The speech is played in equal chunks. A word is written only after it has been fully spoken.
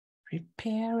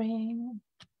Preparing.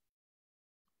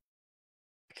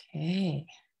 Okay.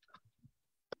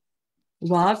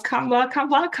 Welcome, welcome,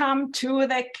 welcome to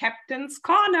the Captain's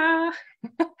Corner.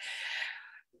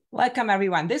 Welcome,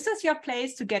 everyone. This is your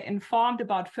place to get informed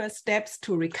about first steps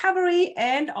to recovery,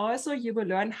 and also you will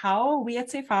learn how we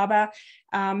at Safe Harbor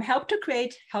help to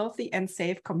create healthy and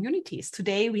safe communities.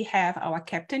 Today we have our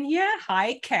captain here.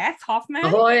 Hi, Kath Hoffman.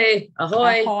 Ahoy,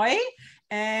 ahoy. Ahoy.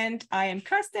 And I am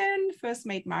Kirsten, First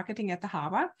Mate Marketing at the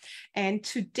Harbor. And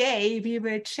today we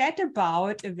will chat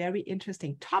about a very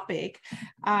interesting topic.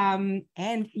 And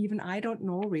even I don't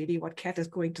know really what Kath is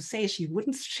going to say. She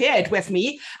wouldn't share it with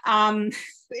me.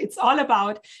 It's all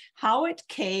about how it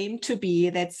came to be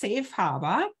that Safe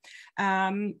Harbor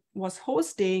was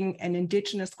hosting an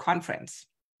Indigenous conference.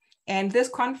 And this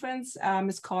conference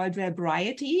is called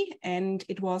Wellbriety, and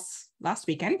it was last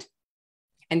weekend.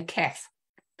 And Kath,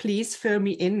 please fill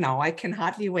me in now. I can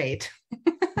hardly wait.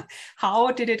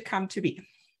 How did it come to be?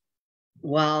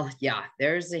 Well, yeah,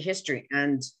 there's a history.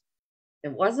 And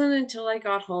it wasn't until I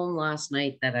got home last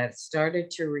night that I started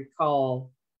to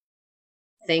recall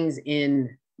things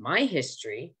in my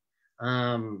history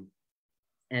and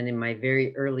in my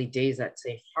very early days at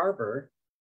Safe Harbor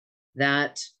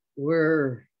that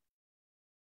were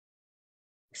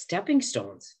stepping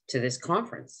stones to this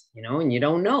conference, you know, and you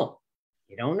don't know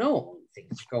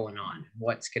things going on,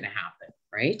 what's going to happen,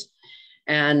 right?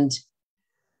 And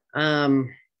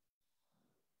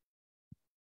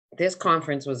this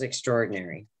conference was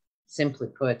extraordinary. Simply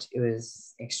put, it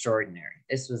was extraordinary.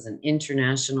 This was an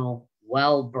international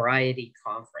Wellbriety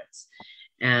conference,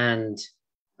 and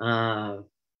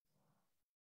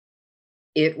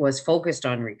it was focused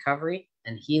on recovery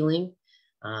and healing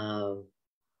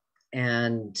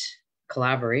and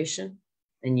collaboration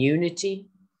and unity.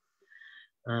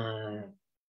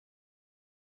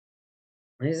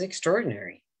 It is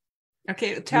extraordinary.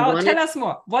 Okay, tell us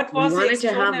more. What was the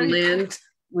extraordinary?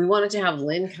 We wanted to have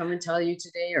Lynn come and tell you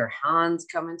today, or Hans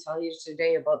come and tell you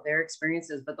today about their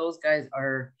experiences, but those guys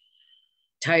are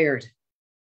tired.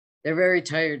 They're very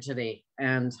tired today,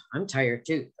 and I'm tired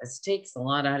too. This takes a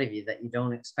lot out of you that you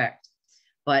don't expect.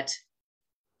 But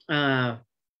yeah,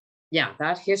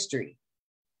 that history.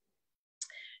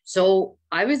 So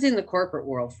I was in the corporate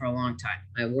world for a long time.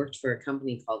 I worked for a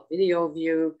company called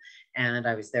VideoView, and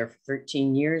I was there for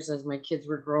 13 years as my kids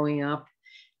were growing up.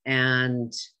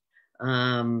 And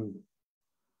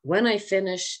when I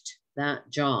finished that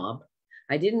job,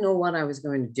 I didn't know what I was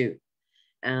going to do.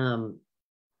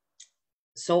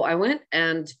 So I went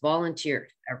and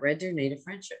volunteered at Red Deer Native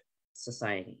Friendship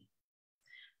Society.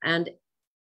 And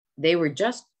they were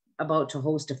just about to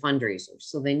host a fundraiser,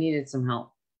 so they needed some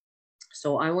help.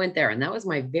 So I went there, and that was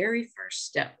my very first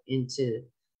step into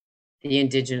the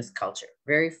Indigenous culture,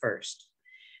 very first.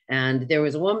 And there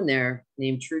was a woman there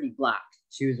named Trudy Black.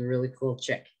 She was a really cool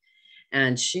chick.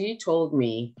 And she told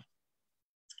me,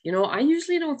 you know, I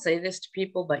usually don't say this to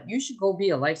people, but you should go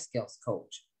be a life skills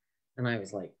coach. And I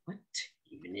was like, what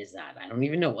even is that? I don't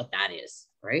even know what that is,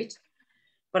 right?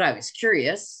 But I was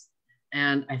curious.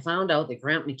 And I found out that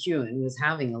Grant MacEwan was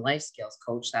having a life skills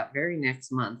coach that very next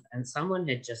month, and someone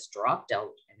had just dropped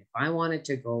out. And if I wanted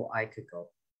to go, I could go.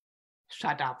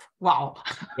 Shut up. Wow.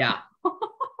 Yeah.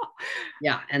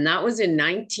 Yeah. And that was in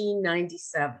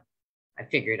 1997. I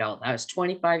figured out that was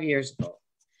 25 years ago.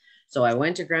 So I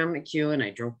went to Grant MacEwan. I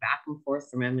drove back and forth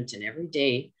from Edmonton every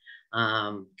day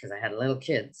because I had little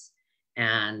kids.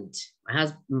 And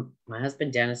my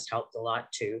husband Dennis helped a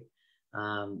lot too.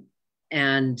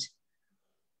 And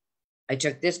I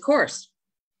took this course.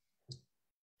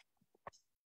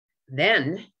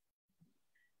 Then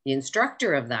the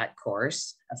instructor of that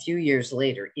course, a few years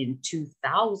later in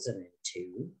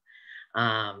 2002,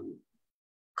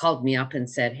 called me up and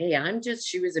said, hey,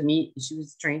 she was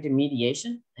trained in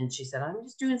mediation. And she said, I'm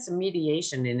just doing some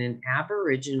mediation in an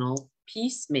Aboriginal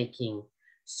peacemaking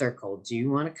circle. Do you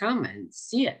want to come and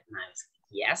see it? And I was like,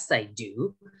 yes, I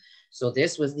do. So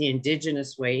this was the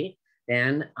Indigenous way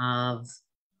then of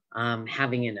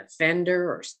having an offender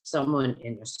or someone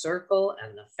in a circle,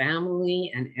 and the family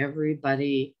and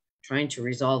everybody trying to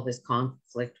resolve this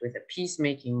conflict with a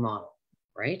peacemaking model,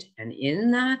 right? And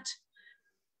in that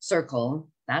circle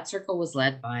was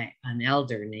led by an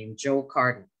elder named Joe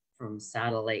Cardinal from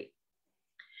Saddle Lake.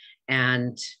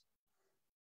 And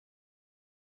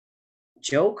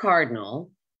Joe Cardinal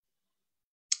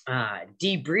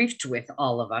debriefed with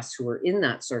all of us who were in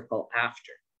that circle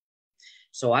after.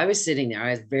 So I was sitting there,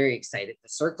 I was very excited. The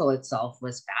circle itself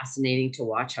was fascinating to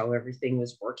watch how everything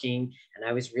was working. And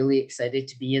I was really excited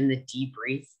to be in the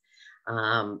debrief.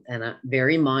 And I'm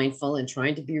very mindful and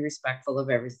trying to be respectful of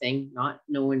everything, not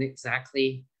knowing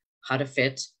exactly how to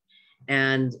fit.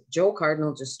 And Joe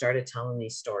Cardinal just started telling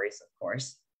these stories, of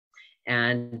course.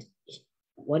 And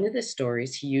one of the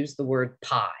stories, he used the word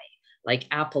pie, like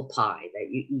apple pie that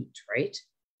you eat, right?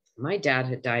 My dad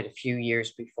had died a few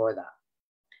years before that.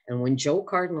 And when Joe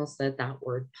Cardinal said that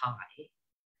word pie,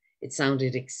 it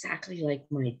sounded exactly like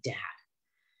my dad.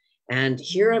 And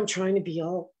here I'm trying to be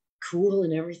all cool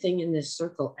and everything in this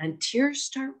circle, and tears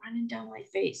start running down my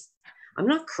face. I'm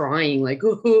not crying like,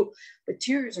 oh, but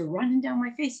tears are running down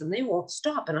my face and they won't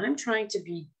stop. And I'm trying to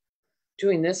be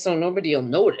doing this so nobody will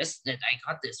notice that I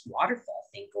got this waterfall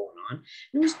thing going on.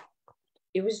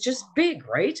 It was just big,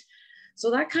 right?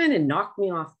 So that kind of knocked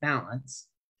me off balance.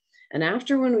 And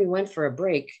after, when we went for a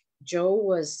break, Joe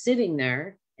was sitting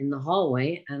there in the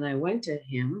hallway, and I went to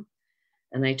him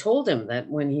and I told him that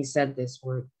when he said this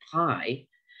word pie,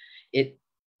 it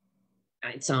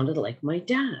sounded like my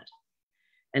dad.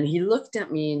 And he looked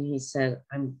at me and he said,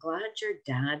 I'm glad your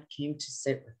dad came to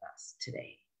sit with us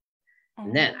today. Oh.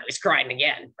 And then I was crying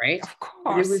again, right? Of course.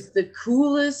 But it was the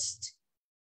coolest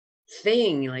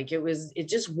thing. Like it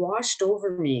just washed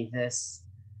over me, this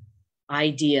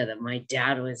idea that my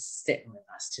dad was sitting with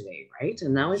us today, right?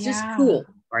 And that was just cool,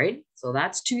 right? So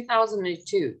that's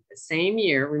 2002, the same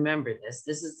year. Remember this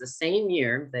is the same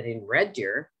year that in Red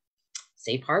Deer,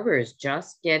 Safe Harbor is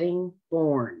just getting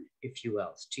born, if you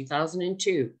will. It's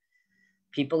 2002.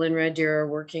 People in Red Deer are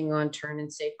working on turning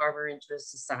Safe Harbor into a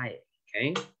society,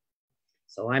 okay?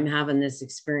 So I'm having this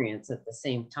experience at the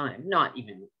same time, not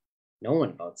even knowing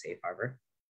about Safe Harbor,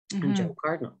 and Joe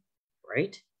Cardinal,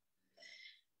 right?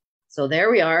 So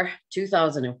there we are,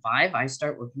 2005, I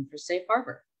start working for Safe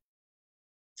Harbor.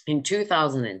 In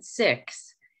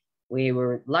 2006, we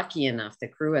were lucky enough, the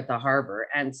crew at the harbor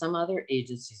and some other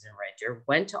agencies in Red Deer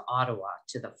went to Ottawa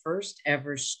to the first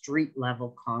ever street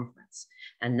level conference.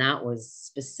 And that was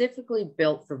specifically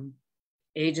built for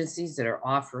agencies that are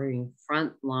offering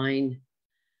frontline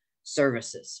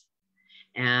services.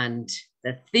 And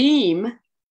the theme,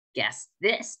 guess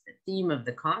this, the theme of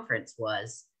the conference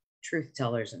was truth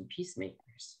tellers and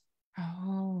peacemakers.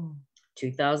 Oh.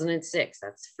 2006,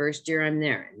 that's the first year I'm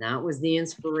there. And that was the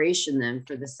inspiration then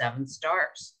for the 7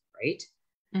 stars, right?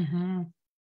 Mm-hmm.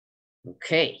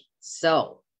 Okay,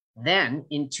 so then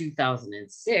in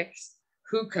 2006,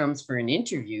 who comes for an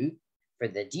interview for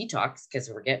the detox? Because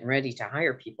we're getting ready to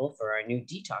hire people for our new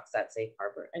detox at Safe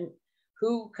Harbor. And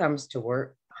who comes to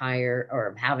work, hire,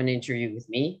 or have an interview with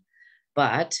me?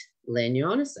 But Lynn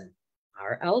Jonassen,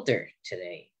 our elder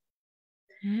today.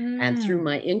 And through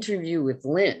my interview with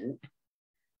Lynn,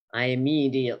 I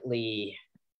immediately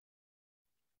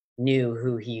knew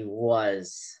who he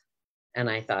was. And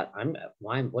I thought,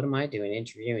 what am I doing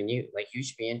interviewing you? Like, you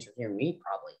should be interviewing me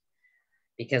probably.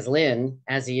 Because Lynn,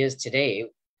 as he is today,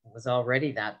 was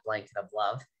already that blanket of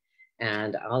love.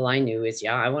 And all I knew is,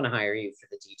 I want to hire you for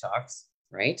the detox,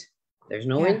 right? There's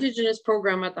no Indigenous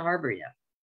program at the harbor yet.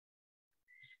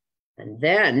 And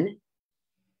then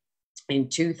in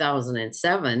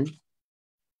 2007,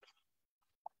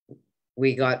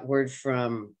 we got word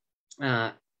from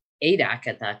ADAC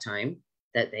at that time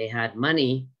that they had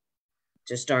money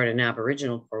to start an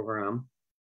Aboriginal program.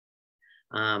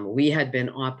 We had been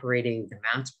operating the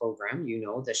MATS program,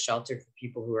 the shelter for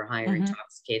people who are higher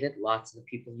intoxicated. Lots of the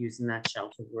people using that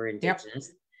shelter were Indigenous.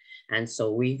 Yep. And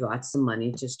so we got some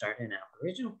money to start an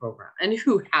Aboriginal program. And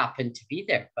who happened to be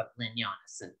there but Lynn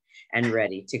Jonassen and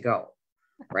ready to go,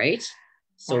 right?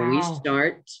 So we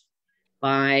start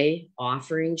by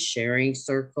offering sharing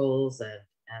circles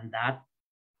and that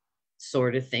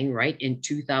sort of thing, right? In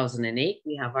 2008,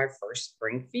 we have our first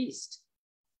spring feast,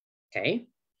 okay?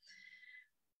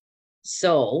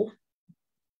 So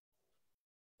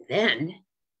then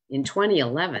in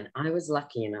 2011, I was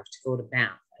lucky enough to go to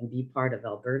Banff and be part of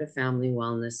Alberta Family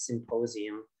Wellness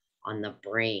Symposium on the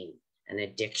brain and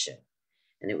addiction.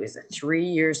 And it was a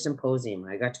 3-year symposium.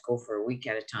 I got to go for a week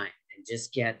at a time and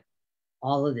just get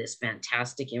all of this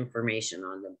fantastic information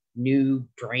on the new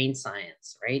brain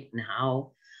science, right? And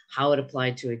how it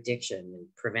applied to addiction and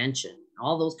prevention,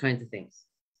 all those kinds of things.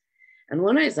 And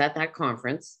when I was at that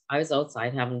conference, I was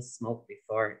outside having a smoke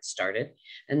before it started,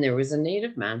 and there was a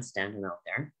Native man standing out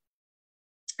there.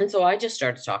 And so I just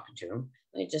started talking to him.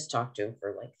 I just talked to him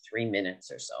for like 3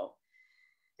 minutes or so.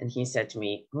 And he said to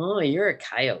me, "Oh, you're a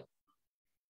coyote."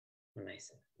 And I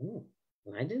said,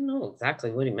 I didn't know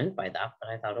exactly what he meant by that, but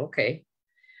I thought, okay.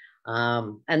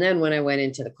 And then when I went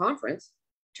into the conference,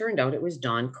 turned out it was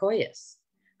Don Koyas,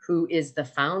 who is the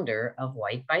founder of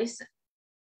White Bison.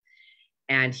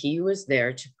 And he was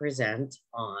there to present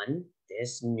on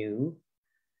this new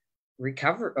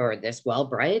recovery, or this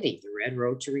Wellbriety, the Red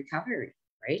Road to Recovery,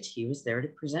 right? He was there to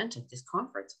present at this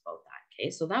conference about that.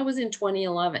 Okay. So that was in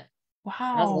 2011. Wow.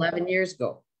 That was 11 years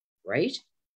ago, right?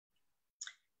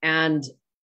 And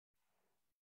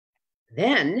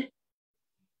then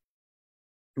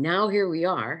now here we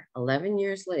are 11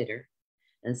 years later,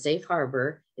 and Safe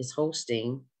Harbor is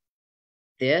hosting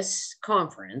this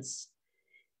conference,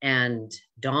 and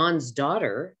Dawn's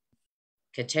daughter,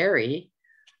 Kateri,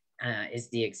 is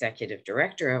the executive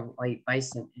director of White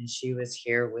Bison, and she was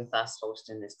here with us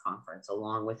hosting this conference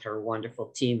along with her wonderful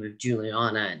team of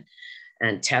Juliana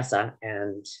and Tessa.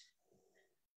 And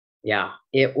yeah,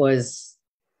 it was,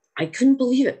 I couldn't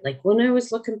believe it. Like when I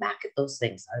was looking back at those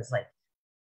things, I was like,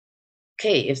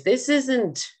 okay, if this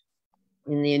isn't,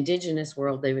 in the Indigenous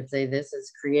world, they would say this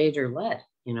is creator led,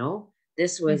 you know,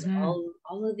 this was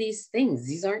all of these things.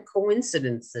 These aren't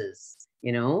coincidences,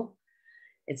 you know.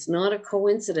 It's not a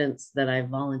coincidence that I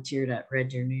volunteered at Red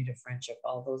Deer Native Friendship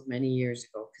all those many years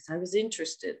ago, because I was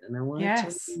interested and I wanted to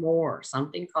learn more.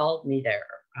 Something called me there.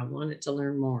 I wanted to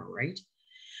learn more, right?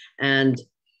 And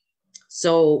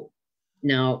so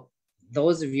now,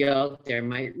 those of you out there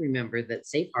might remember that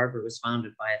Safe Harbor was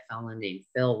founded by a fellow named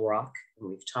Phil Rock, and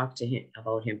we've talked to him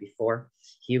about him before.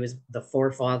 He was the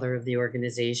forefather of the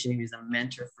organization. He was a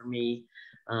mentor for me,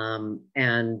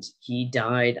 and he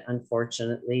died,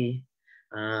 unfortunately.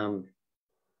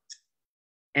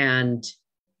 And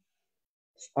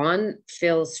on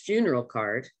Phil's funeral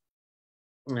card,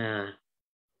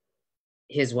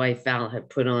 his wife Val had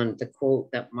put on the quote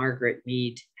that Margaret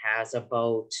Mead has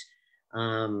about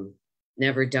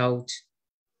never doubt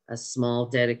a small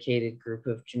dedicated group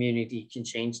of community can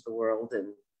change the world.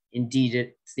 And indeed,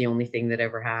 it's the only thing that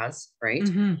ever has, right?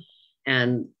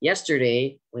 And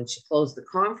yesterday, when she closed the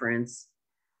conference,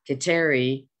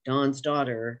 Kateri, Dawn's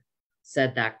daughter,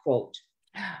 said that quote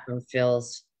from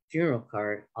Phil's funeral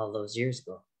card all those years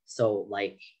ago. So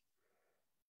like,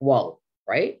 whoa,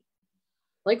 right?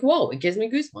 Like, whoa, it gives me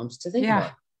goosebumps to think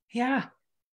about. Yeah.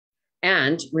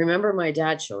 And remember, my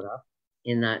dad showed up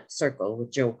in that circle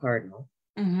with Joe Cardinal.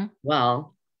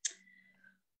 Well,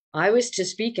 I was to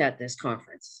speak at this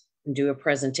conference and do a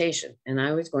presentation. And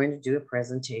I was going to do a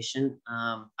presentation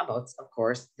about, of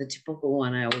course, the typical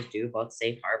one I always do about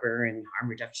Safe Harbor and harm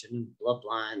reduction and blah,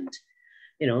 blah. And,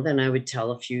 you know, then I would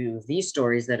tell a few of these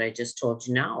stories that I just told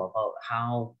you now about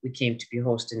how we came to be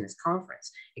hosting this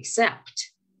conference, except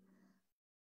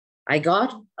I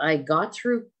got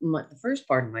through the first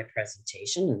part of my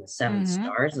presentation and the 7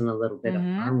 stars and a little bit of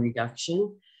harm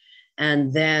reduction.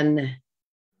 And then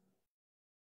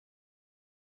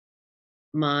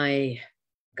my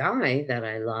guy that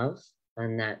I love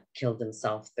and that killed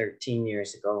himself 13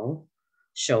 years ago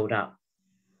showed up.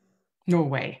 No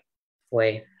way.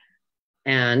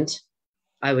 And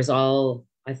I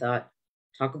thought,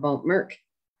 talk about Merck.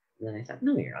 And then I thought,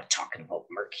 no, you're not talking about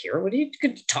Merck here. What are you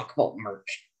going to talk about Merck?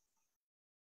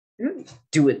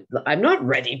 Do it. I'm not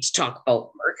ready to talk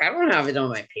about Merck. I don't have it on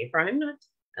my paper. I'm not.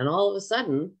 And all of a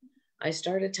sudden, I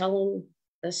started telling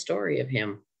the story of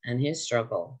him and his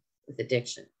struggle with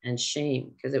addiction and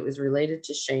shame, because it was related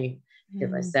to shame.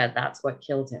 Because I said that's what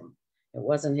killed him. It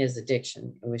wasn't his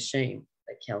addiction. It was shame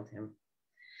that killed him.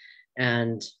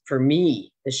 And for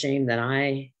me, the shame that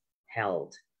I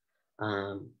held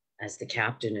as the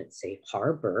captain at Safe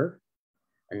Harbor,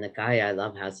 and the guy I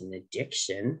love has an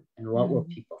addiction, and what will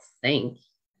people think?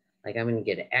 Like, I'm going to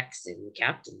get an X in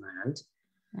Captain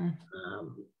Land.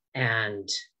 And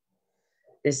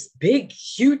this big,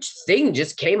 huge thing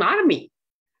just came out of me.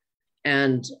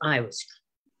 And I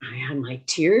had my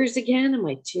tears again, and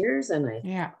I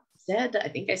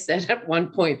think I said at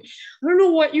one point, I don't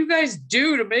know what you guys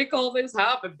do to make all this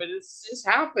happen, but it's just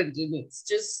happened. And it's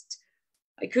just,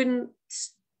 it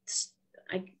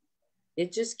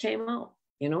just came out.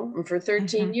 You know, and for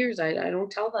 13 years, I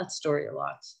don't tell that story a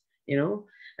lot, you know,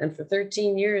 and for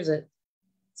 13 years, it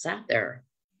sat there.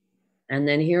 And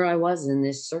then here I was in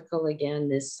this circle again,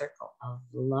 this circle of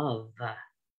love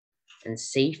and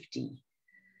safety.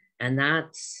 And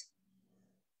that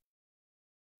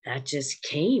just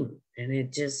came, and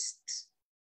it just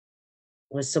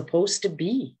was supposed to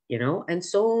be, you know, and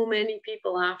so many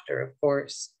people after, of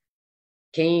course,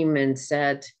 came and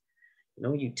said, you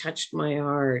know, you touched my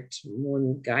heart.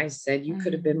 One guy said, you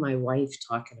could have been my wife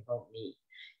talking about me,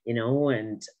 you know,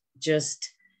 and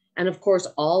of course,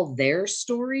 all their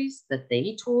stories that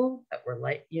they told that were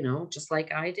like, you know, just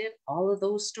like I did, all of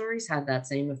those stories had that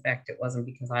same effect. It wasn't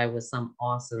because I was some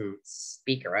awesome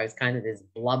speaker. I was kind of this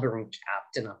blubbering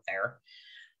captain up there,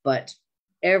 but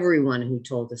everyone who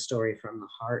told a story from the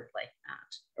heart like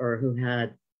that, or who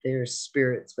had their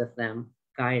spirits with them,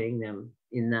 guiding them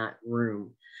in that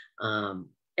room,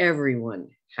 everyone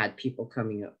had people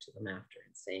coming up to them after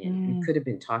and saying, you could have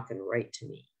been talking right to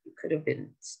me. You could have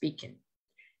been speaking.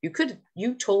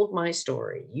 You told my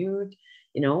story. You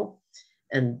know,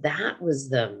 and that was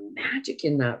the magic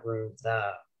in that room,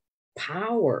 the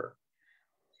power.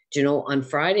 You know, on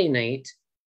Friday night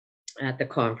at the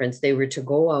conference, they were to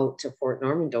go out to Fort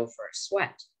Normandeau for a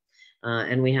sweat.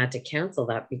 And we had to cancel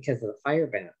that because of the fire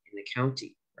ban in the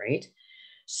county, right?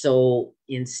 So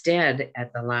instead,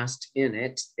 at the last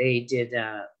minute, they did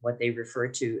what they refer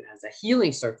to as a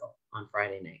healing circle on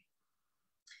Friday night.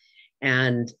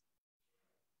 And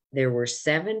there were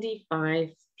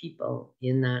 75 people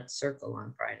in that circle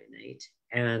on Friday night,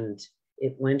 and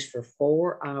it went for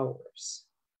 4 hours.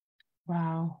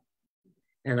 Wow.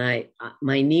 And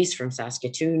my niece from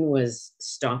Saskatoon was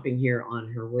stopping here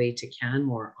on her way to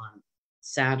Canmore on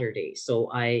Saturday. So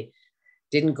I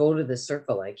didn't go to the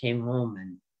circle. I came home,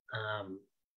 and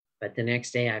but the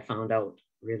next day I found out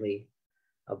really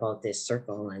about this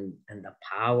circle and the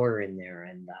power in there,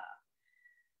 and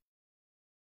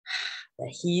the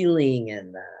healing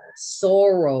and the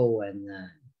sorrow and the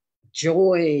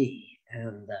joy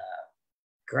and the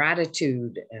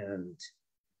gratitude, and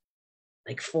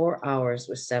like 4 hours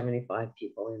with 75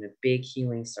 people in a big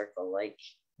healing circle, like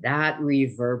that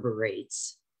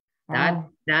reverberates. Wow.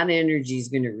 That energy is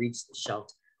going to reach the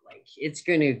shelter. Like it's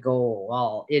going to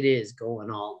go it is going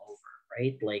all over,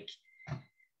 right? Like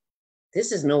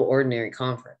this is no ordinary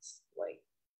conference. Like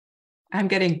I'm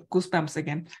getting goosebumps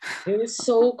again. It was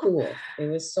so cool. It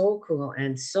was so cool.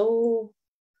 And so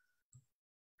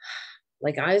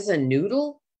like I was a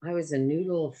noodle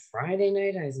Friday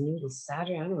night. I was a noodle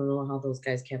Saturday. I don't know how those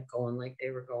guys kept going like they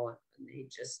were going, and they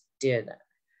just did.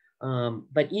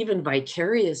 But even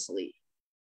vicariously,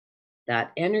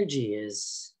 that energy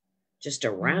is just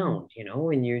around, you know,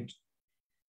 and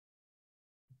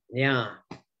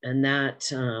and that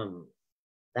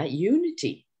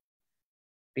unity,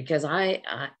 because I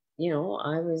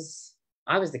was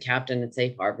the captain at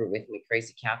Safe Harbor with my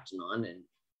crazy captain on and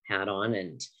hat on,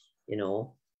 and you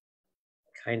know,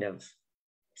 kind of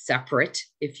separate,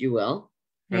 if you will,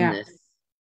 from this.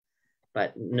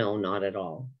 But no, not at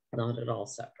all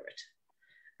separate.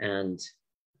 And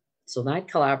so that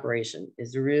collaboration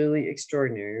is really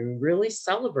extraordinary. We really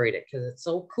celebrate it because it's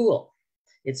so cool.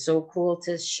 It's so cool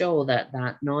to show that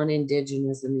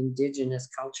non-Indigenous and Indigenous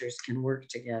cultures can work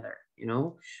together. You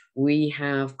know, we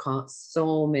have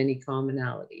so many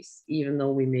commonalities, even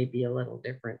though we may be a little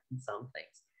different in some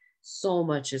things. So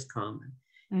much is common.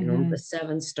 You know, the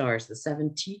 7 stars, the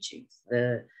 7 teachings,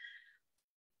 they're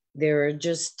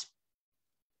just,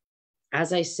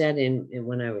 as I said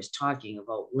when I was talking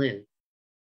about Lynn,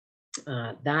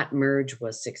 that merge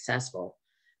was successful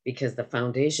because the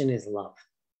foundation is love.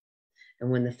 And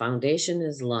when the foundation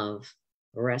is love,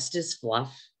 the rest is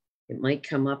fluff. It might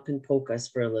come up and poke us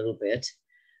for a little bit,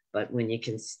 but when you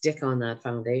can stick on that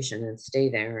foundation and stay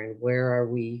there, and where are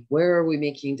we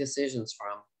making decisions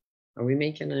from? Are we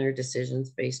making our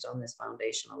decisions based on this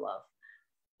foundation of love,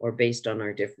 or based on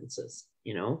our differences,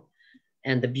 you know?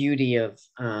 And the beauty of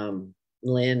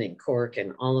Lynn and Cork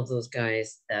and all of those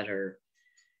guys that are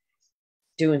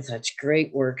doing such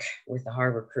great work with the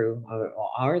Harbor Crew, or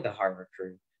are the Harbor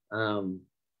Crew.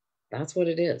 That's what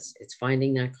it is. It's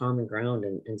finding that common ground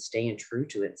and staying true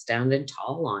to it, standing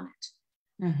tall on it.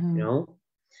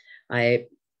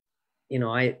 You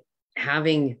know,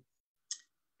 having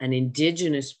an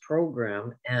Indigenous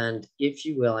program, and if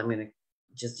you will, I'm going to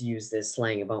just use this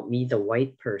slang about me, the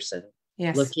white person,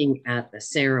 looking at the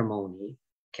ceremony.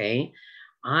 Okay.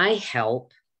 I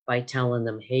help by telling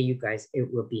them, hey, you guys,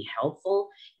 it will be helpful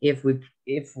if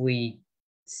we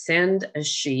send a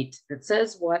sheet that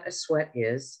says what a sweat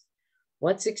is,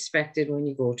 what's expected when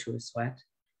you go to a sweat,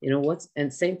 you know,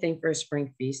 and same thing for a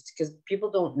spring feast, because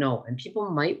people don't know, and people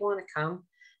might want to come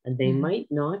and they might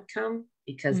not come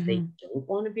because they don't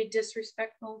want to be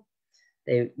disrespectful.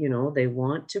 They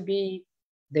want to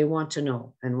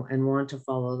know and want to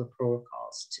follow the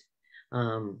protocols.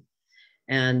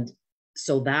 And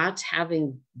so that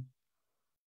having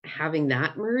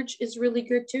that merge is really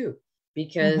good too,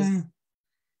 because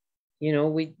you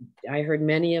know, I heard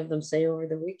many of them say over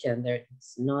the weekend that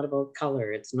it's not about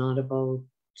color, it's not about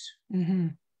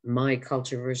my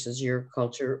culture versus your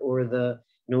culture, or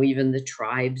even the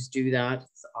tribes do that.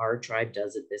 Our tribe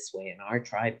does it this way and our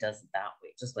tribe does it that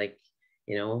way, just like,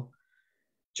 you know,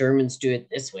 Germans do it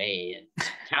this way and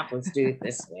Catholics do it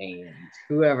this way, and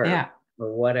whoever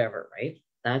or whatever, right?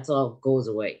 That's all goes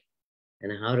away.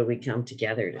 And how do we come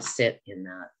together to sit in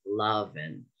that love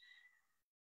and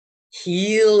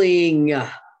healing?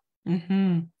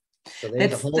 So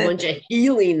there's a whole bunch of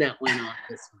healing that went on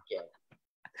this weekend.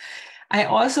 I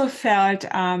also felt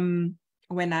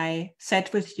when I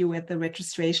sat with you at the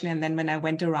registration, and then when I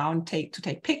went around to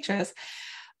take pictures,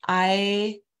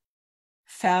 I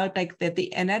felt like that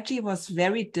the energy was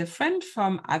very different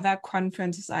from other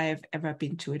conferences I have ever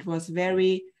been to. It was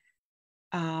very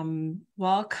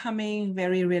welcoming,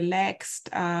 very relaxed,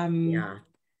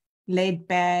 laid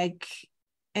back,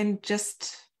 and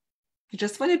you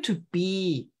just wanted to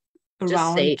be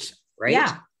around. Just safe, right?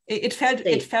 Yeah, it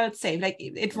felt safe. Like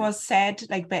it was said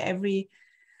like by every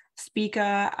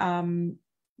speaker,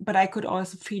 but I could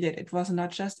also feel it. It was not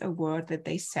just a word that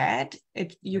they said.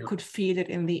 You could feel it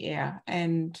in the air,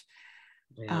 and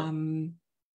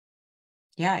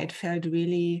it felt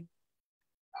really,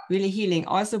 really healing.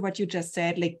 Also, what you just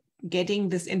said, like getting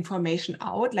this information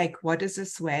out, like what is a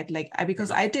sweat, like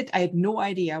because I had no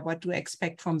idea what to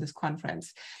expect from this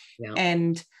conference,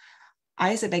 and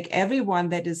I said, like, everyone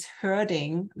that is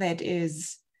hurting,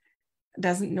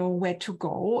 doesn't know where to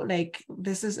go, like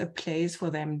this is a place for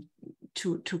them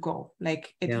to go.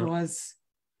 Like it was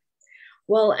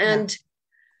well, and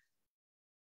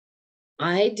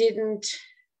I didn't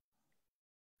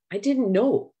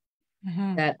know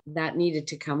that needed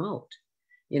to come out.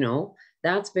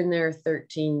 That's been there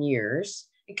 13 years.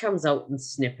 It comes out in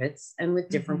snippets and with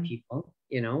different people,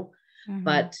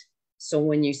 but so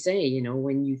when you say,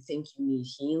 when you think you need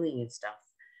healing and stuff,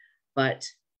 but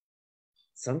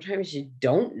sometimes you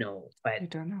don't know, but you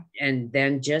don't know. And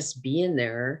then just being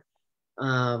there,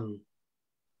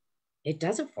 it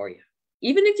does it for you.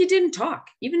 Even if you didn't talk,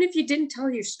 even if you didn't tell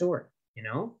your story,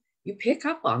 you pick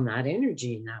up on that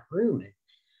energy in that room.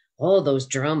 And those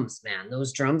drums, man,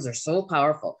 those drums are so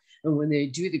powerful. And when they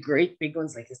do the great big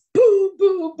ones like this, boom,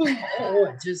 boom, boom,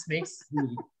 it just makes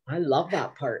me, I love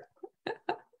that part.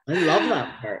 I love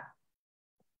that part.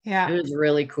 Yeah. It was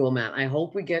really cool, man. I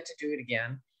hope we get to do it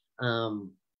again.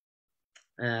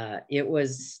 It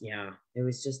was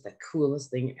just the coolest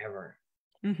thing ever.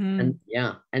 And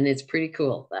and it's pretty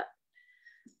cool that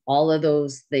all of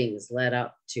those things led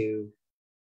up to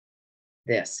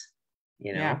this,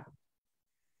 It's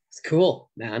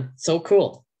cool, man. So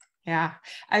cool. Yeah,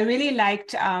 I really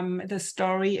liked the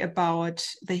story about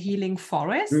the healing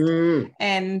forest.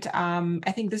 And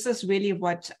I think this is really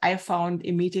what I found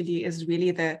immediately is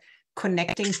really the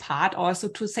connecting part also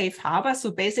to Safe Harbor. So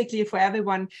basically for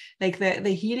everyone, like the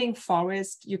healing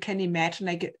forest, you can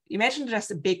imagine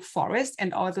just a big forest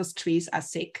and all those trees are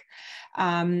sick.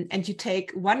 And you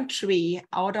take one tree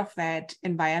out of that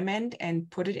environment and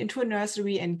put it into a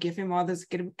nursery and give him all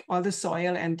the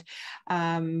soil and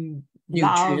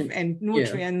love and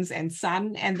nutrients and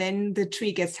sun, and then the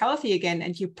tree gets healthy again,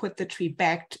 and you put the tree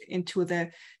back into the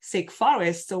sick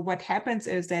forest. So what happens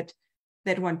is that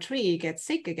one tree gets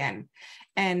sick again.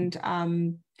 And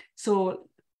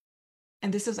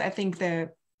this is, I think, the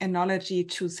analogy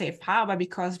to Safe Harbor,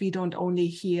 because we don't only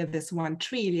hear this one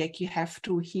tree, like you have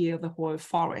to hear the whole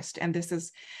forest. And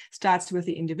this starts with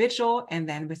the individual, and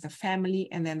then with the family,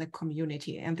 and then the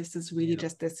community. And this is really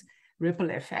just this ripple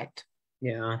effect.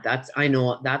 Yeah, I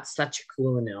know that's such a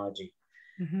cool analogy.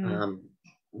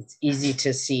 It's easy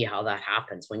to see how that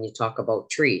happens when you talk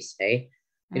about trees, hey?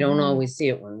 You don't always see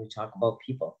it when we talk about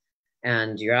people.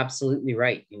 And you're absolutely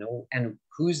right, and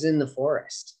who's in the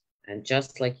forest? And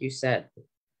just like you said,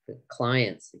 the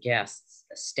clients, the guests,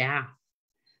 the staff,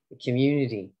 the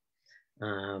community.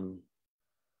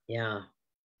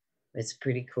 It's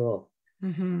pretty cool.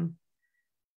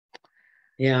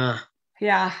 Yeah.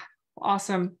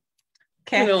 Awesome.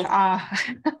 Okay.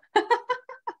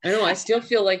 I know, I still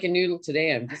feel like a noodle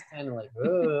today. I'm just kind of like,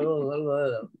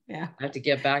 I have to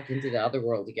get back into the other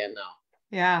world again now.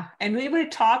 Yeah, and we will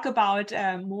talk about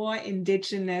more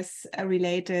Indigenous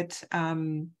related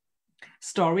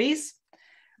stories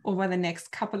over the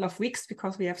next couple of weeks,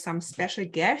 because we have some special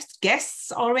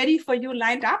guests already for you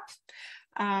lined up.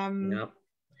 And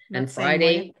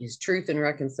Friday is Truth and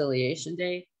Reconciliation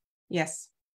Day. Yes.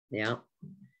 Yeah.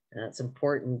 That's an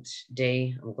important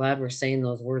day. I'm glad we're saying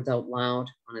those words out loud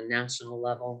on a national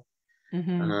level.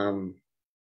 And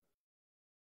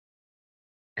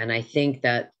I think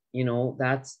that,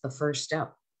 that's the first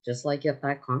step, just like at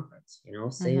that conference,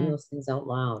 saying those things out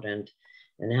loud and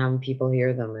having people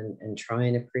hear them and try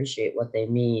and appreciate what they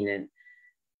mean.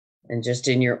 And just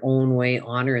in your own way,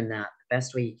 honoring that. The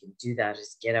best way you can do that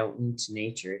is get out into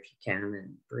nature if you can,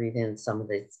 and breathe in some of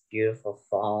these beautiful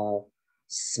fall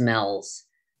smells.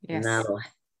 Yes. And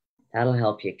that'll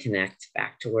help you connect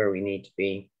back to where we need to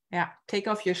be. Yeah. Take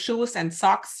off your shoes and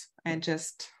socks and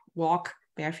just walk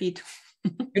bare feet.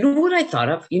 You know what I thought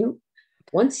of?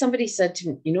 Once somebody said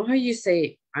to me, how you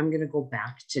say, I'm going to go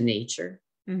back to nature?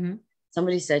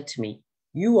 Somebody said to me,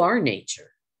 you are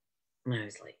nature. And I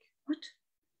was like, what?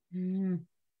 Mm.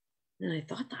 And I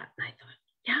thought that, and I thought,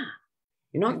 yeah,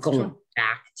 you're not That's going true.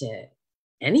 back to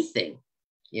anything.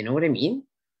 You know what I mean?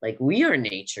 Like, we are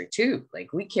nature too.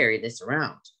 Like, we carry this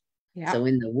around. Yeah. So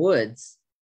in the woods,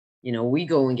 you know, we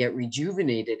go and get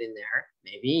rejuvenated in there,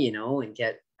 maybe, you know, and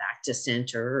get back to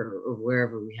center or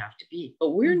wherever we have to be. But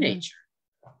we're nature.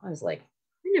 I was like,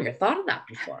 I never thought of that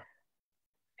before.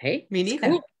 Hey, Me it's neither.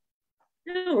 cool.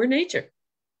 No, we're nature.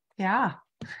 Yeah.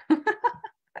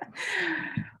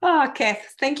 Okay.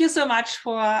 Thank you so much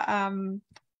for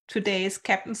today's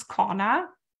Captain's Corner.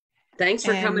 Thanks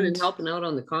for coming and And- helping out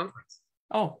on the conference.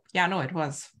 Oh, yeah, no, it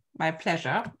was my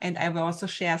pleasure. And I will also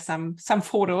share some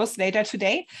photos later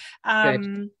today.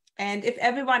 And if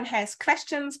everyone has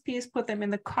questions, please put them in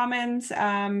the comments.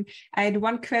 I had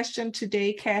one question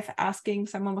today, Kath,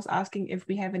 someone was asking if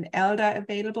we have an elder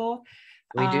available.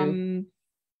 We do.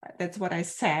 That's what I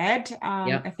said.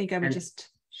 Yeah. I think I would And just,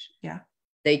 yeah.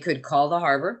 they could call the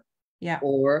harbor, Yeah.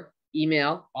 or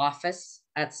email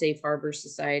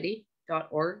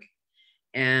office@safeharboursociety.org,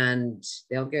 and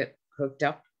they'll get hooked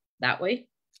up that way.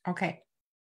 Okay.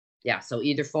 Yeah. So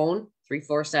either phone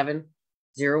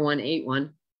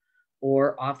 347-0181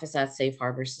 or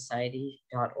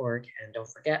office@safeharboursociety.org. And don't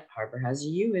forget, harbor has a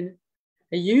U in it.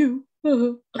 A U.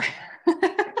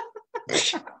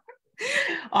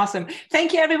 Awesome.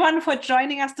 Thank you everyone for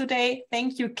joining us today.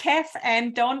 Thank you, Kath.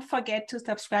 And don't forget to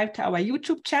subscribe to our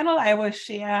YouTube channel. I will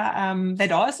share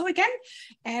that also again.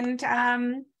 And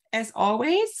as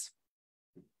always,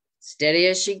 Steady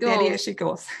as she goes. steady as she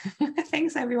goes.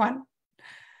 Thanks, everyone.